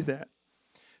can do that.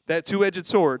 That two-edged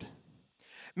sword.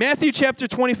 Matthew chapter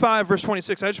 25, verse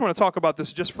 26. I just want to talk about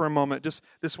this just for a moment. Just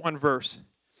this one verse.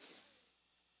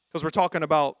 Because we're talking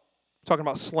about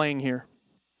slaying here.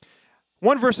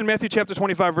 One verse in Matthew chapter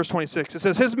 25, verse 26. It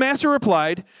says, his master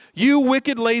replied, you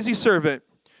wicked, lazy servant.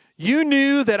 You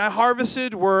knew that I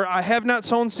harvested where I have not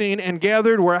sown seed and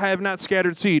gathered where I have not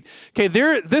scattered seed. Okay,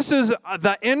 this is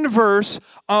the end verse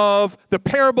of the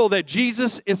parable that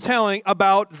Jesus is telling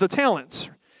about the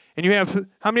talents. And you have,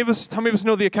 how many of us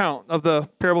know the account of the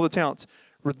parable of the talents?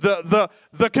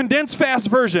 The condensed fast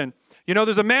version.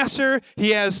 There's a master.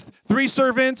 He has 3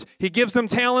 servants. He gives them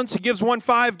talents. He gives one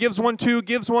 5, gives one 2,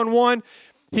 gives one 1.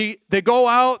 They go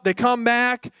out. They come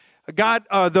back.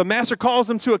 The master calls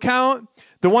them to account.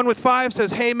 The one with 5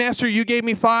 says, hey, master, you gave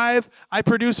me 5. I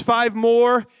produced 5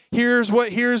 more. Here's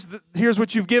what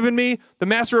you've given me. The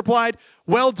master replied,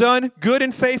 well done, good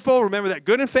and faithful. Remember that,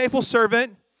 good and faithful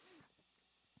servant.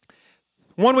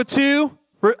 One with 2,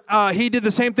 he did the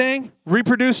same thing,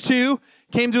 reproduced 2,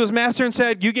 came to his master and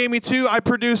said, you gave me 2, I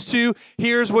produced 2.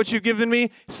 Here's what you've given me.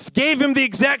 Gave him the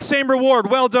exact same reward.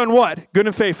 Well done, what? Good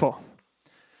and faithful.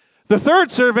 The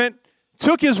third servant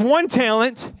took his 1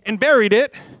 talent and buried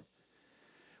it.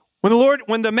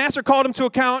 When the master called him to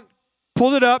account,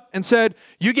 pulled it up and said,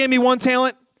 you gave me 1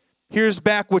 talent, here's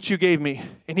back what you gave me.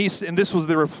 And this was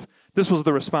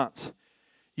the response.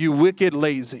 You wicked,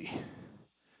 lazy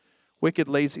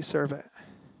servant.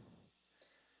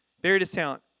 Buried his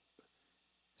talent.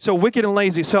 So wicked and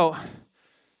lazy. So I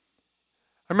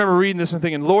remember reading this and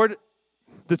thinking, Lord,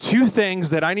 the 2 things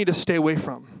that I need to stay away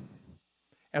from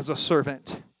as a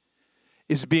servant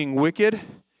is being wicked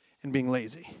and being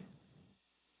lazy.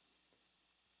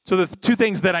 So the 2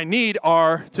 things that I need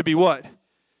are to be what?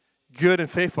 Good and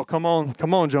faithful. Come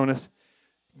on, Jonas.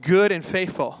 Good and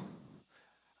faithful.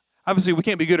 Obviously, we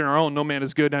can't be good on our own. No man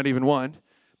is good, not even one.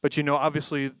 But,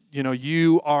 obviously,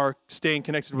 you are staying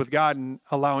connected with God and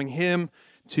allowing him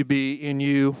to be in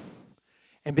you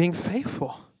and being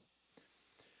faithful.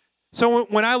 So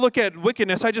when I look at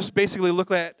wickedness, I just basically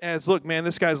look at it as, look, man,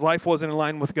 this guy's life wasn't in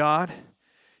line with God.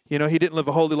 He didn't live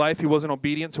a holy life. He wasn't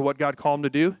obedient to what God called him to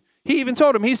do. He even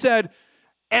told him, he said,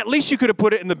 at least you could have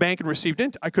put it in the bank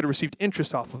and I could have received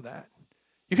interest off of that.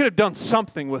 You could have done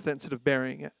something with it instead of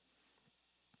burying it.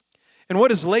 And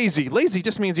what is lazy? Lazy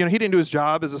just means, he didn't do his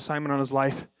job, his assignment on his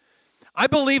life. I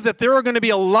believe that there are going to be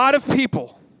a lot of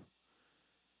people.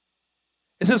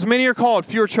 It says, many are called,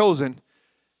 few are chosen.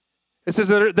 It says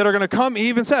that are going to come. He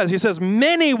even says,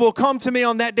 many will come to me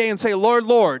on that day and say, Lord,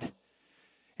 Lord.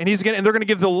 And they're going to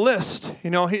give the list.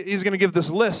 He's going to give this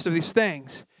list of these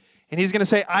things. And he's going to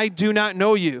say, I do not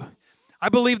know you. I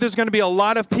believe there's going to be a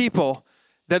lot of people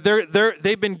that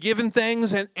they've been given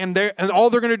things, and all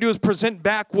they're going to do is present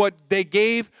back what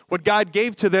God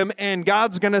gave to them, and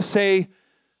God's going to say,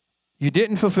 you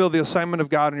didn't fulfill the assignment of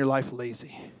God in your life,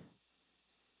 lazy.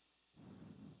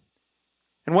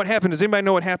 And what happened? Does anybody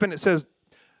know what happened? It says,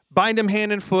 bind him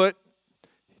hand and foot,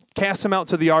 cast him out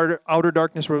to the outer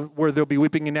darkness where there'll be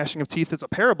weeping and gnashing of teeth. It's a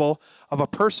parable of a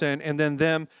person and then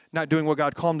them not doing what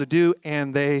God called them to do,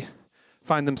 and they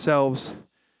find themselves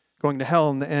going to hell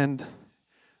in the end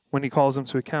when he calls them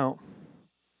to account.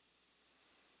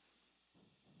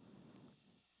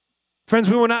 Friends,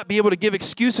 we will not be able to give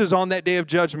excuses on that day of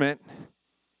judgment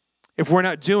if we're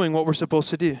not doing what we're supposed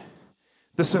to do.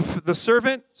 The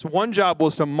servant's one job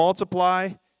was to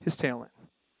multiply his talent.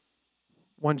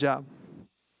 One job.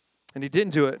 And he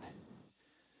didn't do it.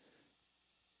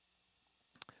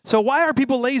 So why are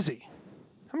people lazy?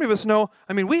 How many of us know?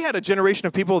 We had a generation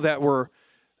of people that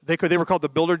they were called the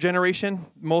builder generation.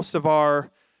 Most of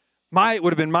it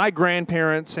would have been my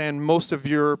grandparents and most of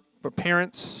your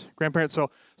grandparents.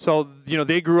 So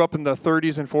they grew up in the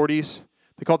 30s and 40s.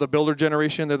 They call it the builder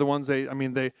generation. They're the ones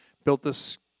they built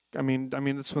this. Our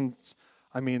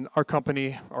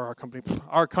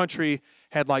country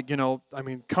had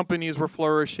companies were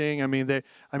flourishing.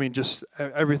 Just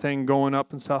everything going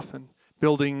up and stuff, and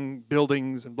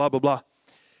buildings and blah blah blah.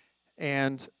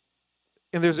 And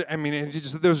there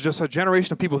was just a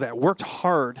generation of people that worked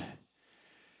hard.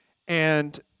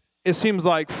 And it seems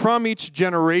like from each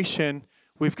generation,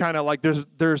 we've kind of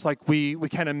we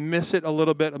kind of miss it a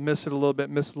little bit,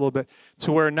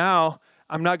 to where now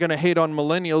I'm not going to hate on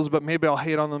millennials, but maybe I'll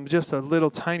hate on them just a little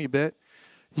tiny bit,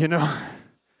 You've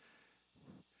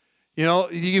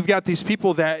got these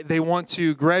people that they want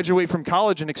to graduate from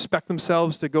college and expect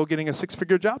themselves to go getting a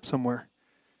 6-figure job somewhere.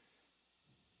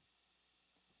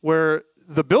 Where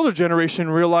the builder generation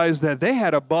realized that they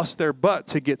had to bust their butt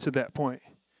to get to that point.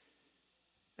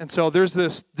 And so there's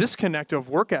this disconnect of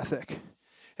work ethic.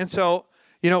 And so,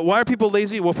 why are people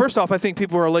lazy? Well, first off, I think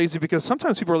people are lazy because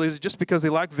sometimes people are lazy just because they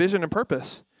lack vision and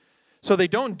purpose. So they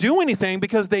don't do anything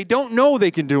because they don't know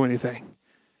they can do anything.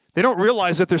 They don't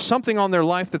realize that there's something on their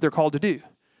life that they're called to do.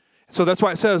 So that's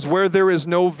why it says, where there is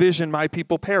no vision, my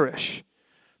people perish.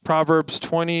 Proverbs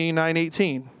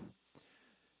 29:18.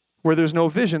 Where there's no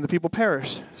vision, the people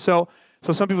perish. So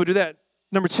some people do that.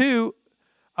 Number two,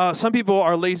 some people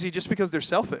are lazy just because they're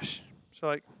selfish. So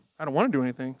I don't want to do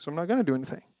anything, so I'm not going to do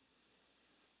anything.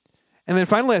 And then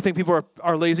finally, I think people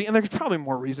are lazy, and there's probably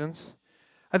more reasons.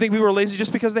 I think people are lazy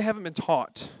just because they haven't been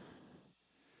taught.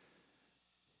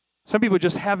 Some people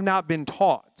just have not been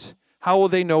taught. How will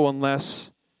they know unless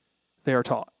they are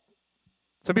taught?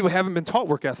 Some people haven't been taught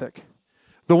work ethic.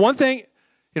 The one thing,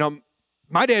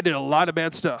 my dad did a lot of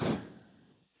bad stuff.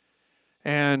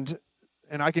 And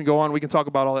I can go on, we can talk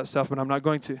about all that stuff, but I'm not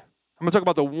going to. I'm going to talk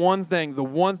about the one thing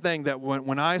that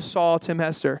when I saw Tim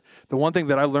Hester, the one thing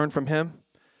that I learned from him,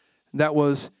 that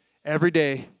was every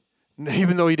day,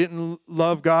 even though he didn't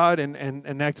love God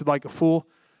and acted like a fool,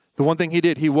 the one thing he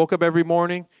did, he woke up every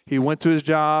morning, he went to his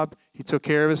job, he took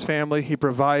care of his family, he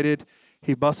provided,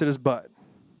 he busted his butt.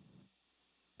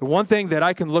 The one thing that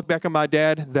I can look back on my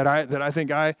dad that I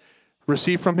think I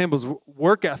received from him was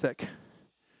work ethic.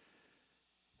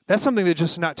 That's something that's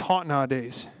just not taught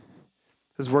nowadays,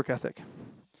 is work ethic.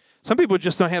 Some people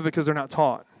just don't have it because they're not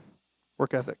taught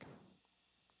work ethic.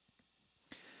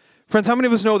 Friends, how many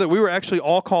of us know that we were actually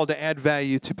all called to add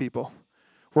value to people?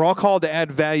 We're all called to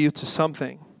add value to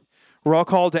something. We're all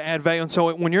called to add value. And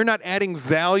so when you're not adding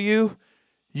value,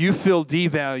 you feel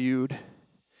devalued.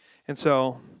 And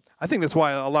so I think that's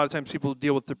why a lot of times people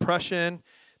deal with depression.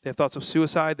 They have thoughts of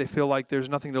suicide. They feel like there's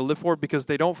nothing to live for because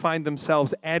they don't find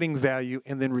themselves adding value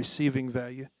and then receiving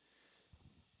value.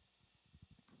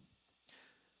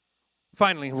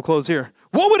 Finally, we'll close here.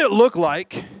 What would it look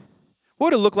like? What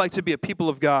would it look like to be a people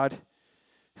of God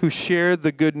who shared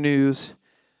the good news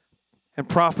and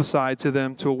prophesied to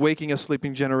them to awaken a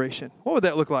sleeping generation. What would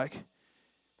that look like?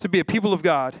 To be a people of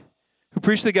God who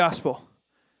preach the gospel,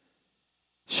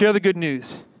 share the good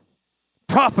news,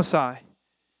 prophesy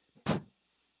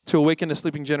to awaken a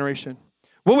sleeping generation.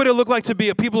 What would it look like to be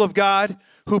a people of God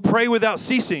who pray without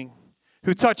ceasing,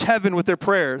 who touch heaven with their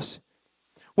prayers?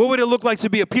 What would it look like to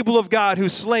be a people of God who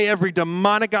slay every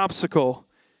demonic obstacle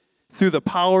through the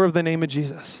power of the name of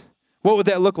Jesus? What would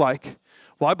that look like?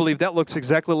 Well, I believe that looks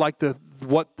exactly like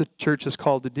what the church is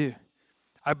called to do.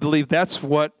 I believe that's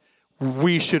what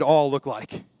we should all look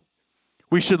like.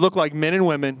 We should look like men and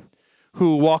women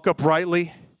who walk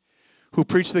uprightly, who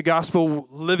preach the gospel,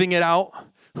 living it out,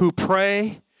 who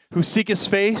pray, who seek his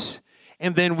face,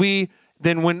 and then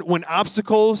when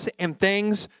obstacles and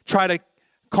things try to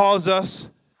cause us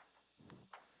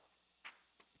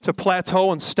to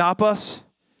plateau and stop us,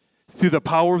 through the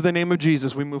power of the name of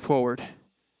Jesus, we move forward.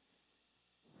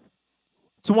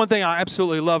 So one thing I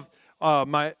absolutely love,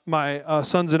 my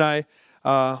sons and I,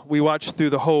 we watched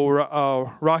through the whole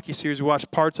Rocky series. We watched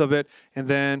parts of it, and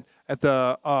then at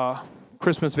the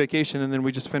Christmas vacation, and then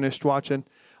we just finished watching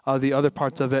the other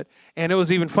parts of it. And it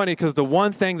was even funny because the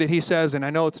one thing that he says, and I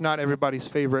know it's not everybody's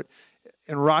favorite,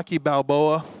 in Rocky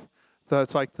Balboa,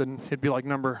 it'd be like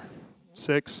number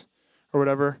 6 or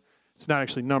whatever. It's not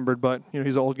actually numbered, but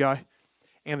he's an old guy.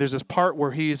 And there's this part where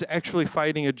he's actually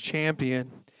fighting a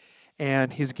champion,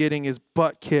 and he's getting his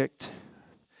butt kicked,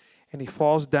 and he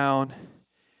falls down,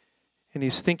 and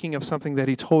he's thinking of something that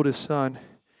he told his son.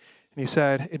 And he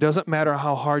said, it doesn't matter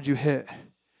how hard you hit.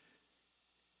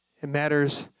 It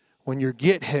matters when you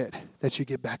get hit that you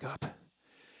get back up.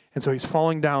 And so he's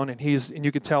falling down, and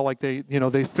you could tell, like they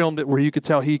filmed it where you could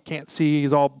tell he can't see.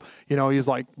 He's all, he's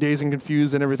like dazed and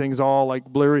confused, and everything's all like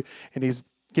blurry, and he's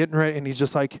getting ready, and he's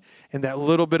just like, in that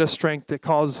little bit of strength that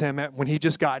causes him when he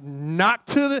just got knocked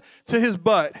to his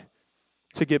butt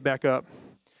to get back up.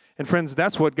 And friends,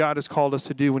 that's what God has called us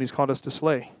to do when he's called us to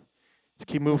slay, to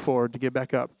keep moving forward, to get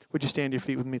back up. Would you stand to your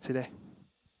feet with me today?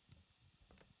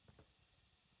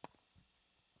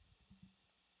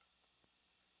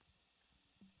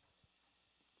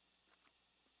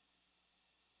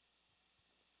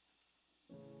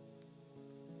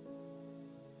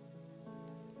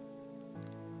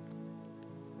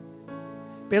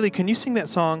 Bailey, can you sing that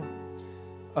song,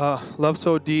 Love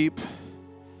So Deep,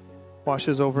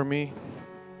 Washes Over Me?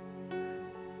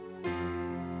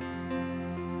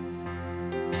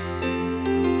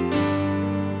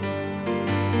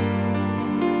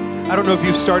 I don't know if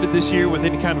you've started this year with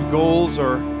any kind of goals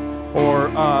or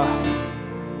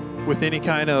with any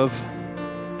kind of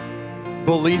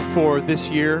belief for this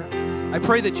year. I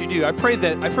pray that you do. I pray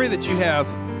that you have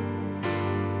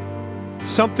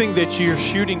something that you're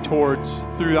shooting towards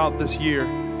throughout this year.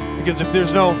 Because if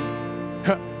there's no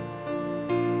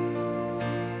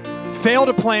fail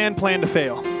to plan to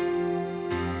fail.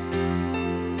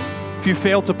 If you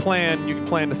fail to plan, you can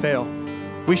plan to fail.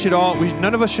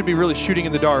 None of us should be really shooting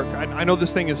in the dark. I know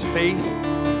this thing is faith.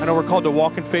 I know we're called to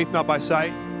walk in faith, not by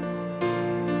sight.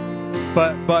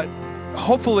 But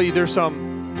hopefully there's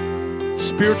some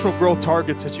spiritual growth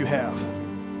targets that you have.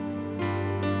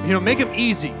 Make them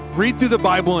easy. Read through the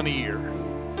Bible in a year.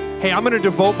 Hey, I'm going to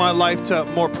devote my life to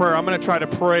more prayer. I'm going to try to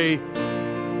pray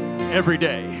every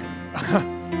day.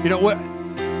 You know what?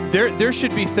 There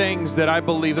should be things that I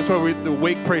believe. That's why the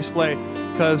Wake, Pray, Slay.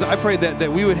 Because I pray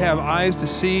that we would have eyes to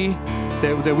see,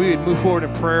 that we would move forward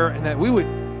in prayer, and that we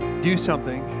would do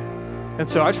something. And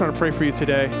so I just want to pray for you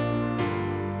today.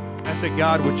 I said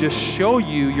God would just show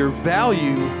you your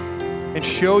value and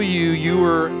show you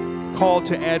were called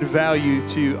to add value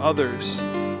to others.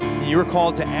 You were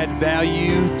called to add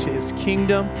value to his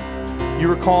kingdom. You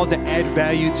were called to add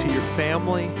value to your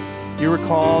family. You were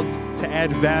called to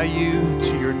add value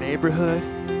to your neighborhood.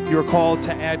 You were called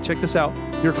to add, check this out,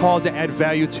 you're called to add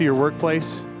value to your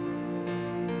workplace.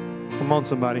 Come on,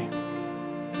 somebody.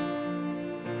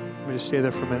 Let me just stay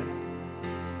there for a minute.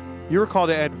 You were called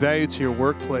to add value to your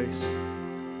workplace.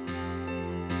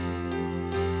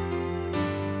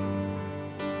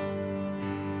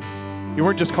 You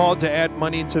weren't just called to add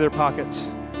money into their pockets.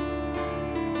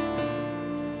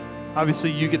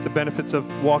 Obviously, you get the benefits of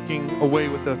walking away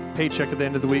with a paycheck at the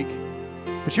end of the week.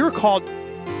 But you were called,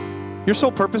 your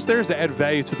sole purpose there is to add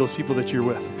value to those people that you're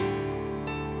with.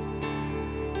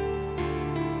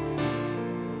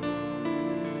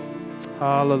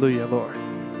 Hallelujah, Lord.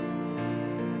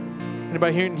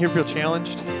 Anybody here feel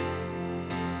challenged?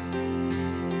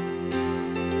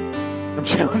 I'm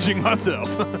challenging myself.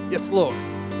 Yes, Lord.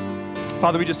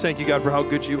 Father, we just thank you, God, for how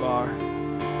good you are.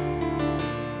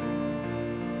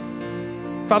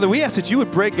 Father, we ask that you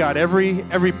would break, God,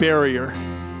 every barrier.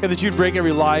 God, that you'd break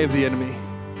every lie of the enemy.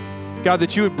 God,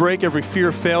 that you would break every fear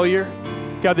of failure.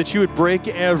 God, that you would break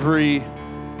every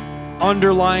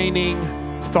underlining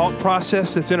thought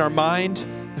process that's in our mind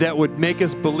that would make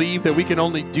us believe that we can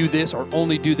only do this or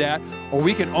only do that, or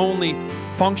we can only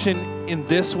function in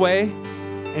this way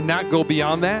and not go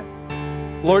beyond that.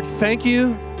 Lord, thank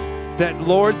you that,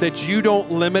 Lord, that you don't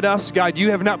limit us. God,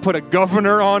 you have not put a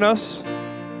governor on us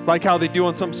like how they do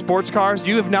on some sports cars.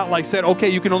 You have not said, okay,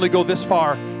 you can only go this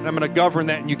far and I'm going to govern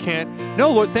that and you can't. No,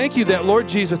 Lord, thank you that, Lord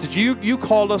Jesus, that you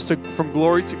called us from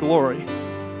glory to glory.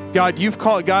 God, you've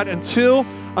called, God, until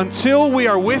we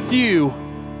are with you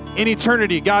in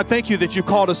eternity. God, thank you that you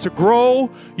called us to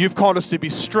grow. You've called us to be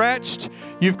stretched.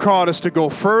 You've called us to go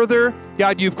further.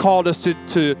 God, you've called us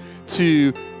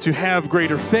to have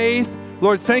greater faith.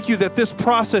 Lord, thank you that this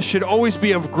process should always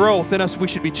be of growth in us. We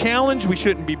should be challenged. We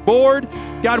shouldn't be bored.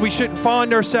 God, we shouldn't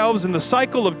find ourselves in the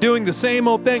cycle of doing the same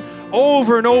old thing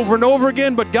over and over and over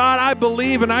again. But God, I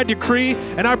believe and I decree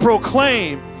and I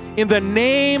proclaim in the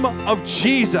name of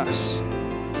Jesus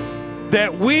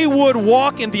that we would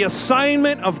walk in the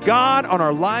assignment of God on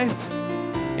our life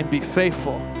and be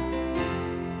faithful.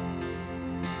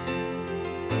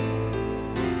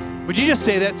 Would you just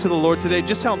say that to the Lord today?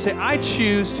 Just tell him, say, I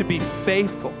choose to be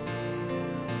faithful.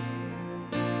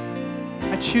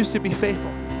 I choose to be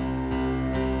faithful.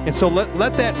 And so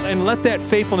let that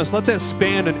faithfulness, let that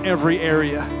span in every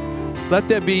area. Let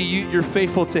that be you're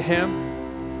faithful to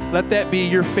him. Let that be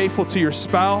you're faithful to your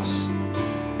spouse.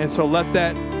 And so let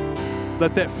that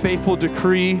faithful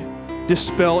decree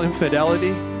dispel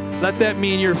infidelity. Let that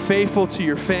mean you're faithful to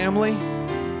your family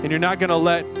and you're not going to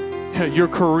let your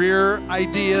career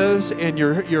ideas and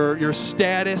your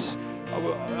status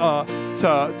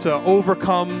to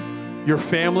overcome your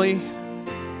family.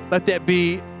 Let that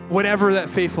be whatever that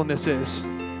faithfulness is.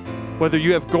 Whether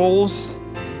you have goals,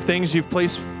 things you've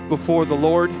placed before the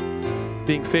Lord,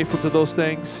 being faithful to those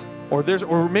things, or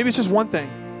maybe it's just one thing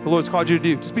the Lord's called you to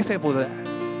do. Just be faithful to that.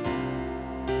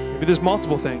 Maybe there's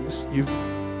multiple things. You've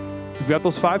got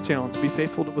those 5 talents. Be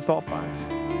faithful with all 5.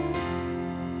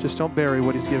 Just don't bury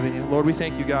what he's given you. Lord, we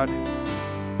thank you, God.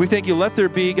 We thank you. Let there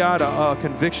be, God, a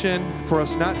conviction for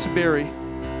us not to bury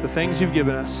the things you've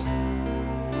given us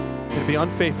and to be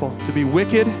unfaithful, to be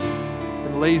wicked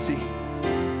and lazy.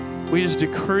 We just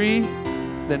decree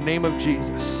in the name of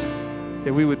Jesus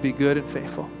that we would be good and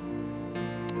faithful.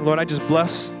 Lord, I just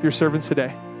bless your servants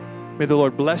today. May the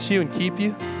Lord bless you and keep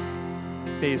you.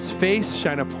 May his face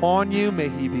shine upon you. May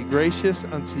he be gracious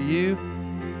unto you.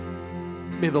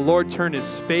 May the Lord turn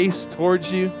his face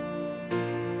towards you.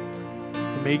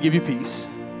 And may he give you peace.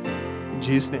 In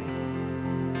Jesus'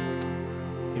 name.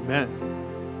 Amen.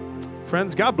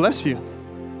 Friends, God bless you.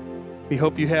 We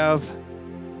hope you have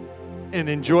an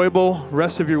enjoyable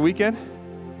rest of your weekend.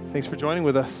 Thanks for joining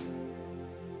with us.